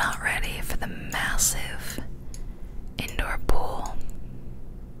 You were not ready for the massive indoor pool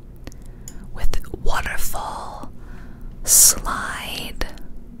with waterfall, slide,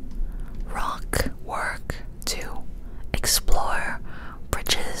 rock work to explore,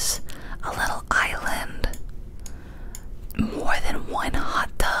 bridges, a little island, more than one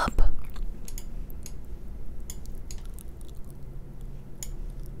hot tub.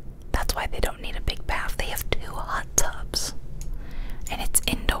 That's why they don't need a big bath. They have 2 hot tubs. And it's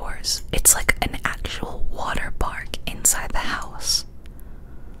indoors. It's like an actual water park inside the house.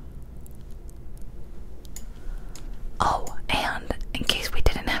 Oh, and in case we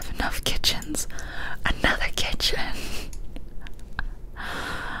didn't have enough kitchens, another kitchen.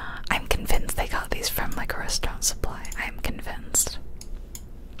 I'm convinced they got these from like a restaurant supply. I'm convinced.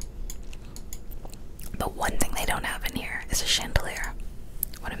 But one thing they don't have in here is a chandelier.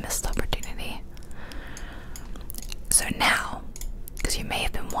 What a missed opportunity. So now, because you may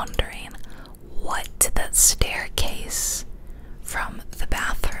have been wondering, what did that staircase from the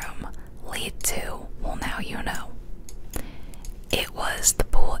bathroom lead to? Well, now you know. It was the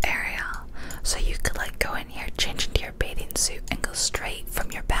pool area. So you could like go in here, change into your bathing suit, and go straight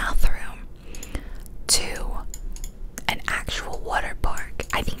from your bathroom to an actual water park.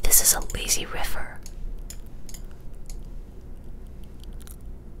 I think this is a lazy river.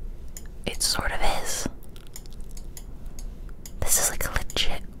 It sort of is. This is like a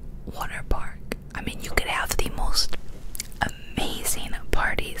legit water park. I mean, you could have the most amazing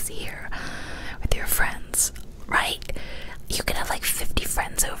parties here with your friends, right? You could have like 50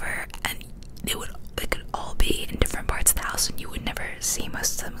 friends over, and they could all be in different parts of the house, and you would never see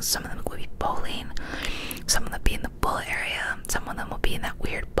most of them. Some of them would be bowling, some of them would be in the pool area, some of them will be in that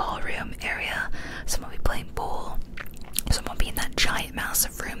weird ballroom area, some will be playing pool, some will be in that giant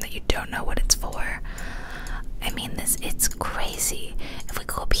massive room that you don't know what it's for. I mean, it's crazy. If we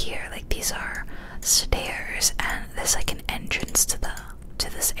go up here, like these are stairs, and there's like an entrance to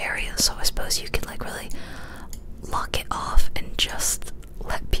this area, so I suppose you could like really lock it off and just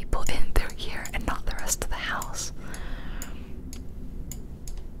let people in through here and not the rest of the house.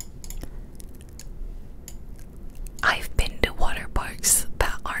 I've been to water parks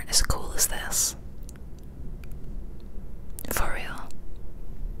that aren't as cool as this. For real.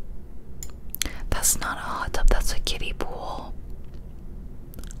 That's not a hot tub, that's a kiddie pool.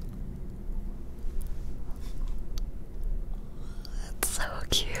 It's so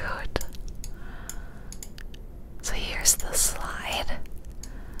cute. So here's the slide.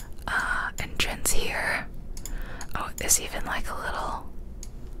 Entrance here. Oh, there's even like a little...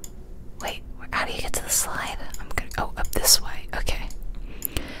 Wait, how do you get to the slide? Oh, up this way. Okay.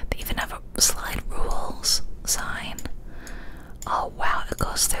 They even have a slide rules sign. Oh wow, it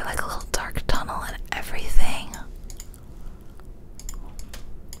goes through like a little dark tunnel and everything.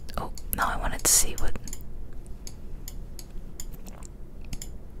 Oh, now I wanted to see what...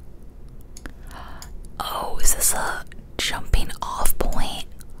 Oh, is this a jumping off point?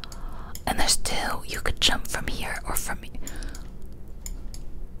 And there's 2. You could jump from here or from...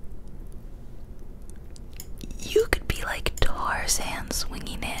 You could be like Tarzan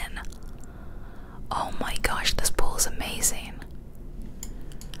swinging in. Oh my gosh, this pool is amazing.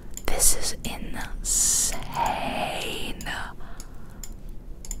 This is insane.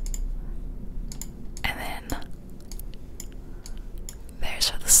 And then there's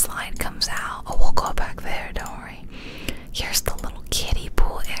where the slide comes out. Oh, we'll go back there, don't worry. Here's the little kiddie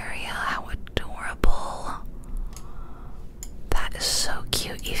pool area. How adorable. That is so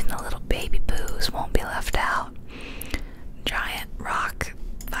cute. Even the little baby boos won't be left out. Giant rock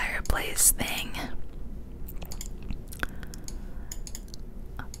fireplace thing.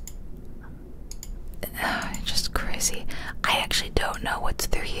 Just crazy. I actually don't know what's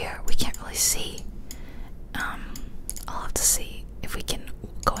through here. We can't really see. I'll have to see if we can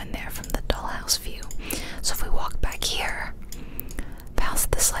go in there from the dollhouse view. So if we walk back here,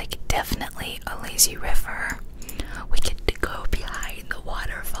 past this like definitely a lazy river, we get to go behind the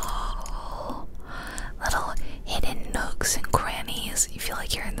waterfall. Little hidden nooks and crannies. You feel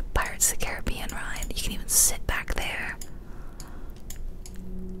like you're in the Pirates of the Caribbean ride. You can even sit back there.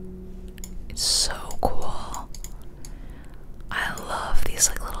 It's so cool. I love these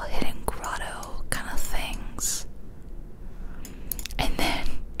like little hidden grotto kind of things. And then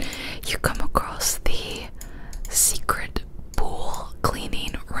you come across the secret pool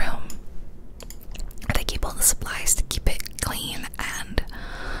cleaning room. They keep all the supplies to keep it clean, and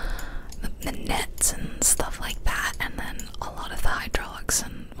the nets and stuff like that, and then a lot of the hydraulics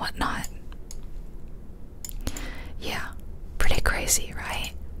and whatnot. Yeah, pretty crazy,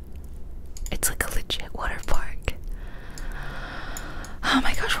 right? It's like a legit water park. Oh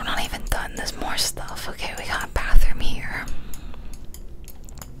my gosh, we're not even done. There's more stuff. Okay, we got a bathroom here.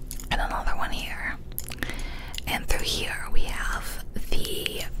 And another one here. And through here we have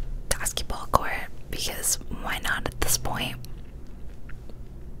the basketball court, because why not at this point?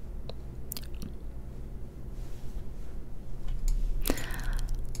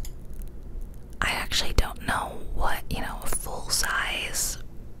 I actually don't know what, a full size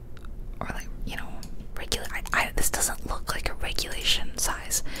or like, regular, this doesn't look like a regulation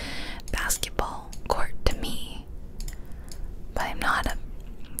size basketball court to me, but I'm not a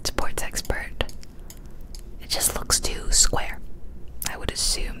sports expert. It just looks too square. I would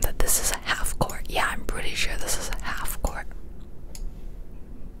assume that this is a half court. Yeah, I'm pretty sure this is a half court,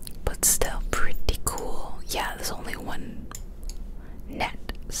 but still pretty cool. Yeah, there's only one net,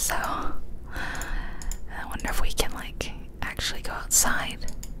 so I wonder if we can like actually go outside.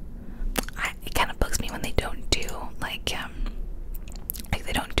 It kind of bugs me when they don't do like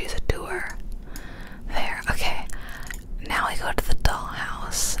they don't do the tour there. Okay, now I go to the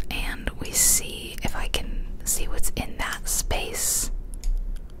dollhouse and we see if I can see what's in that space.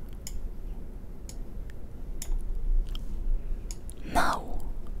 No,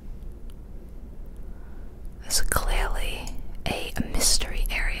 this is clearly a mystery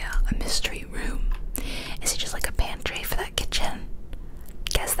area, a mystery room. Is it just like a pantry for that kitchen?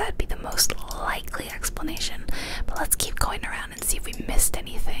 Guess that'd be the most likely explanation, but let's keep going around and see if we missed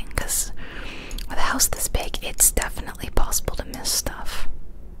anything, because with a house this big, it's definitely possible to miss stuff.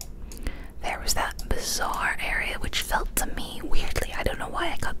 There was that bizarre area which felt to me weirdly, I don't know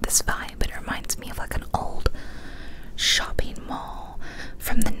why I got this vibe, but it reminds me of like an old shopping mall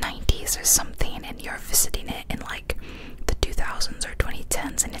from the 90s or something, and you're visiting it in like the 2000s or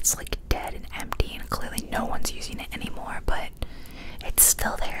 2010s, and it's like dead and empty, and clearly no one's using it anymore, but it's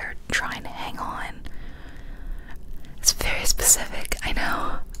still there trying to hang on. It's very specific, I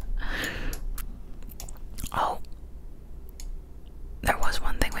know. Oh, there was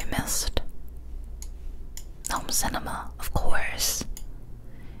one thing we missed. Home cinema, of course.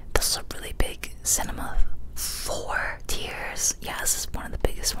 This is a really big cinema. 4 tiers. Yeah, this is one of the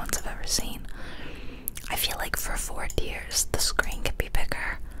biggest ones I've ever seen. I feel like for 4 tiers, the screen could be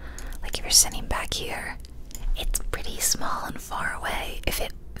bigger. Like if you're sitting back here, it's pretty small and far away. If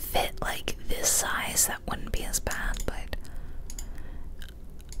it fit like this size, that wouldn't be as bad, but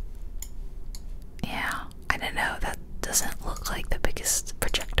yeah, I don't know, that doesn't look like the biggest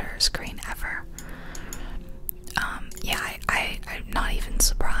projector screen ever. Yeah, I'm not even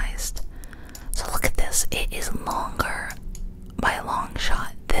surprised. So look at this, it is longer by a long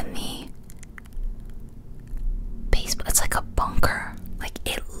shot than the basement. It's like a bunker. Like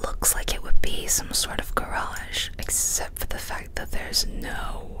it looks like it would be some sort of garage, except for the fact that there's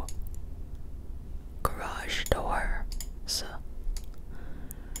no garage door. So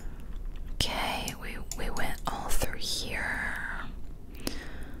okay, we went all through here.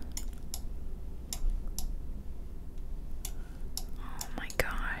 Oh my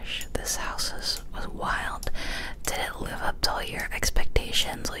gosh, this house was wild. Did it live up to all your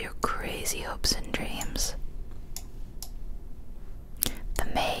expectations, all your crazy hopes and dreams? The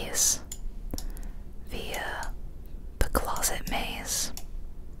maid maze via the closet maze.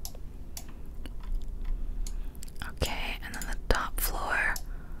 Okay, and then the top floor.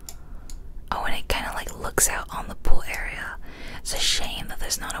 Oh, and it kind of like looks out on the pool area. It's a shame that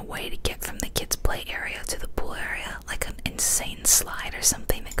there's not a way to get from the kids' play area to the pool area, like an insane slide or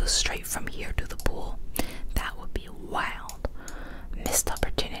something that goes straight from here to the pool. That would be wild. Missed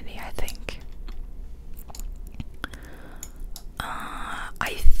opportunity, I think.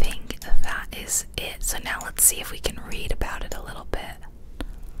 I think that is it. So now let's see if we can read about it a little bit.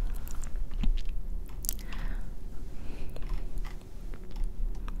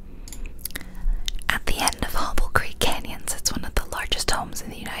 At the end of Hobble Creek Canyon sits one of the largest homes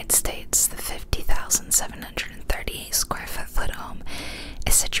in the United States. The 50,738 square foot home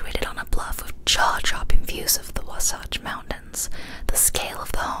is situated on a bluff with jaw-dropping views of the Wasatch Mountains. The scale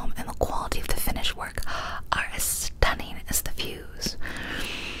of the home and the quality of the finished work are as stunning as the views.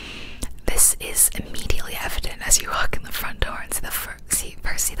 This is immediately evident as you walk in the front door and see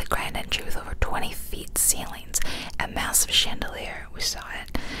the grand entry with over 20 feet ceilings, a massive chandelier, we saw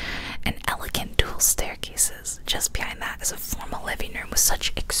it, and elegant dual staircases. Just behind that is a formal living room with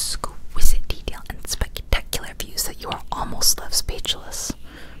such exquisite detail and spectacular views that you are almost left speechless.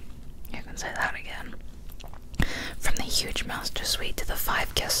 You can say that again. From the huge master suite to the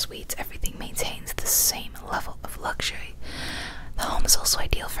 5 guest suites, everything maintains the same level of luxury. The home is also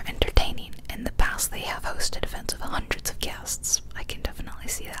ideal for entertaining. In the past, they have hosted events with hundreds of guests. I can definitely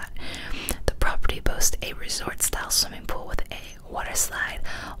see that. The property boasts a resort-style swimming pool with a water slide,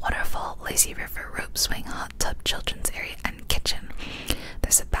 waterfall, lazy river, rope swing, hot tub, children's area, and kitchen.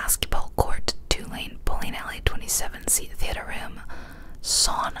 There's a basketball court, 2-lane bowling alley, 27-seat theater room,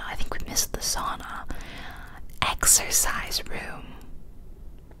 sauna. I think we missed the sauna. Exercise room.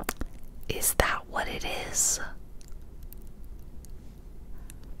 Is that what it is?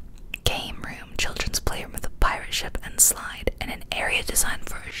 Game room, children's playroom with a pirate ship and slide, and an area designed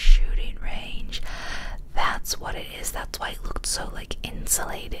for a shooting range. That's what it is. That's why it looked so like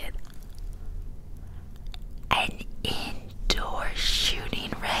insulated. An indoor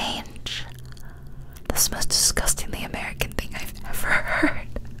shooting range. That's the most disgustingly American thing I've ever heard.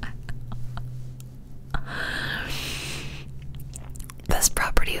 This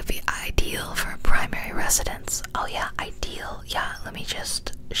property would be ideal for a primary residence. Oh yeah, ideal. Yeah, let me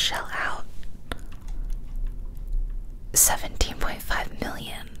just shell out 17.5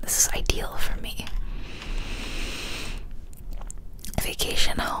 million. This is ideal for me.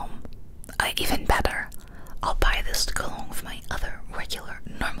 Vacation home. Even better. I'll buy this to go along with my other regular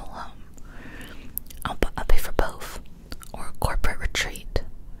normal home. I'll pay for both. Or a corporate retreat.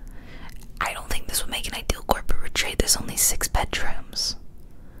 I don't think this would make an ideal corporate retreat. There's only 6 bedrooms.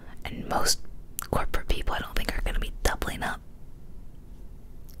 And most corporate people I don't think are going to be doubling up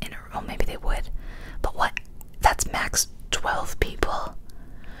in a room. Maybe they would. But what? That's max 12 people.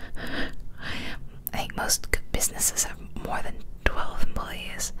 I think most businesses have more than 12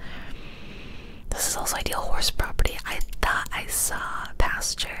 employees. This is also ideal horse property. I thought I saw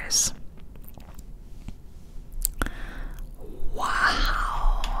pastures.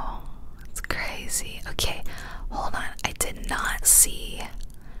 Wow. That's crazy. Okay, hold on. I did not see.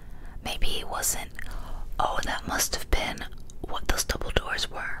 Maybe it wasn't. Oh, that must have been what those double doors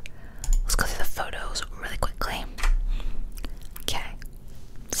were. Let's go through the photos really quickly. Okay.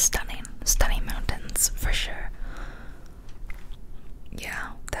 Stunning. Stunning mountains for sure.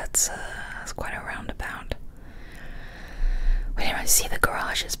 Yeah, that's quite a roundabout. We didn't really see the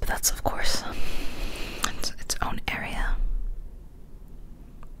garages, but that's of course its own area.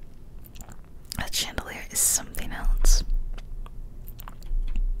 That chandelier is something else.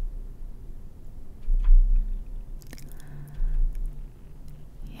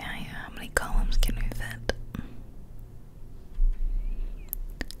 Yeah, how many columns can we fit?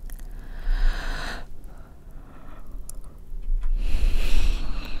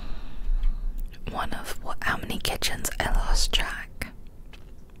 One of what? How many kitchens? I lost track.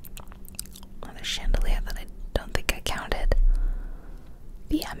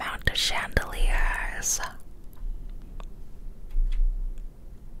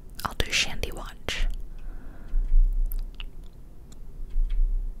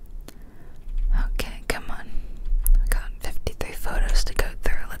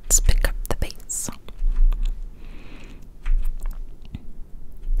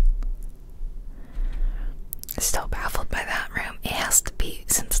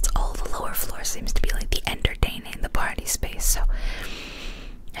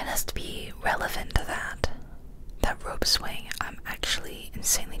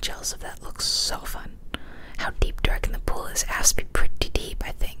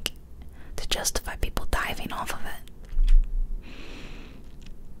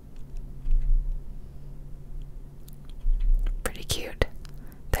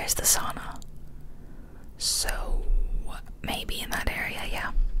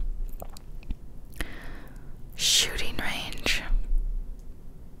 shooting range.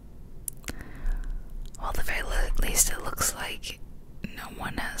 Well, at the very least, it looks like no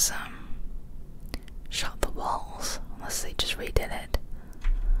one has shot the walls, unless they just redid it.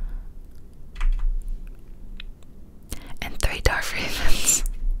 And 3 Darth Ravens.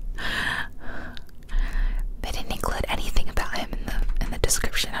 They didn't include anything about him in the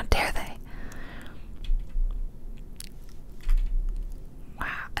description. How dare they?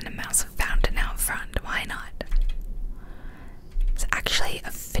 Wow, and a massive fountain out front. Why not? It's actually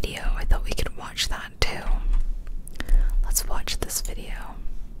a video. I thought we could watch that too. Let's watch this video.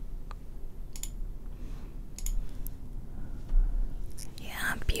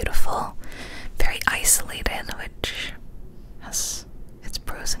 Yeah, beautiful. Very isolated, which has its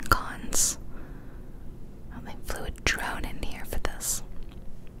pros and cons. Oh, they flew a drone in here for this.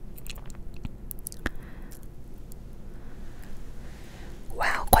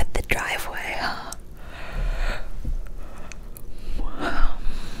 Wow, quite the driveway.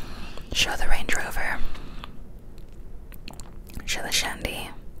 Show the Range Rover. Show the Shandy.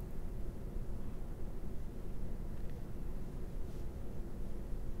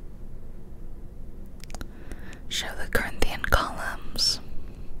 Show the Corinthian columns.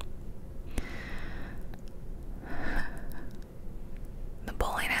 The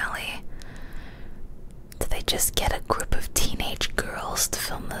bowling alley. Did they just get a group of teenage girls to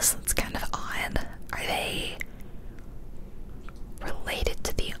film this? That's kind of odd. Are they related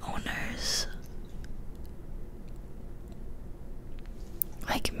to the owners?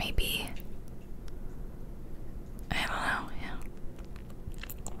 Like maybe, I don't know, yeah.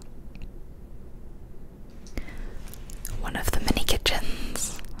 One of the mini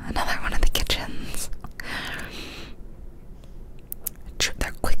kitchens, another one of the kitchens.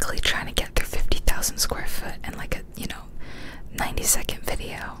 They're quickly trying to get through 50,000 square foot in like a, 90-second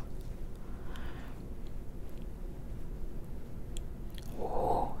video.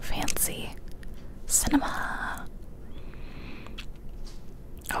 Ooh, fancy. Cinema.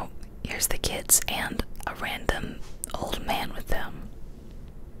 Oh, here's the kids and a random old man with them.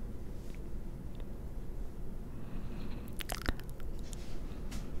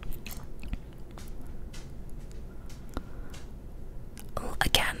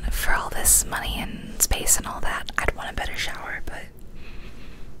 Again, for all this money and space and all that, I'd want a better shower, but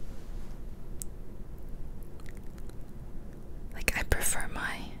like I prefer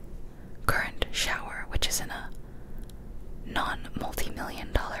my current shower, which is in a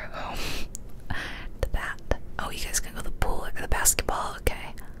non-multi-million-dollar home, to that. Oh, you guys can go to the pool or the basketball,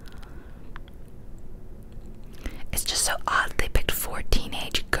 okay. It's just so odd they picked 4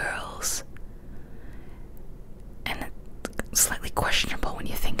 teenage girls. And it's slightly questionable when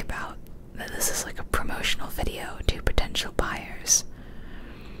you think about that this is like a promotional video to potential buyers.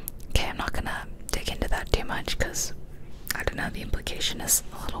 Okay, I'm not gonna dig into that too much because I don't know, the implication is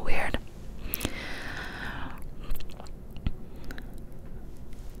a little weird.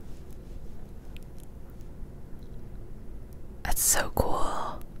 That's so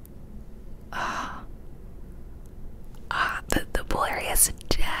cool. The pool area is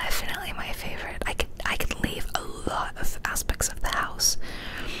definitely my favorite. I could leave a lot of aspects of the house,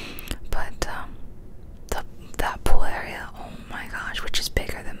 but that pool area, oh my gosh, which is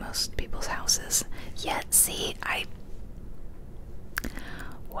bigger than most people's houses. Yet, see,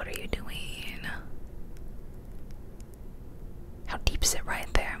 what are you doing? How deep is it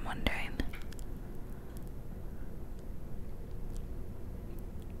right there? I'm wondering.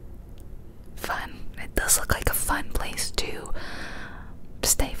 Fun. It does look like a fun place to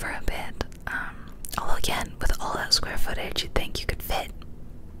stay for a bit. Although again, with all that square footage, you'd think you could fit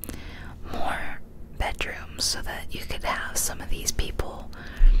more bedrooms so that you could have some of these people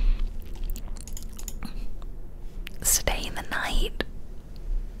staying the night.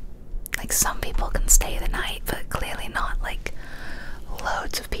 Like some people can stay the night, but clearly not like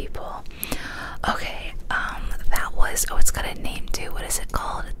loads of people. Okay, that was, oh, it's got a name too. What is it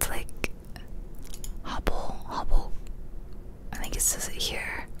called? It's like Hobble, I think it says it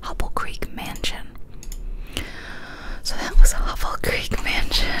here, Hobble Creek Mansion. So that was Hobble Creek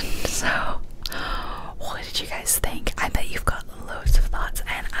Mansion. So what did you guys think? I bet you've got loads of thoughts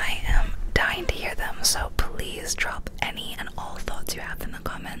and I am dying to hear them, so please drop any and all thoughts you have in the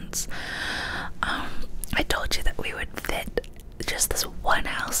comments. I told you that we would fit just this one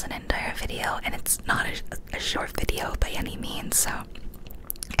house an entire video, and it's not a short video by any means, so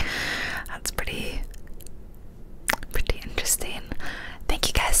that's pretty interesting. Thank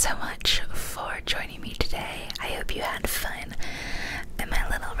you guys so much for joining me today. I hope you had fun in my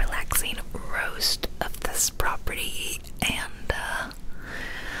little relaxing roast of this property, and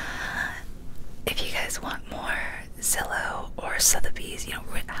if you guys want more Sotheby's,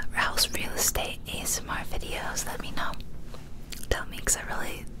 house real estate ASMR videos, let me know. Tell me, because I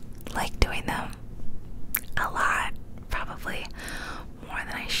really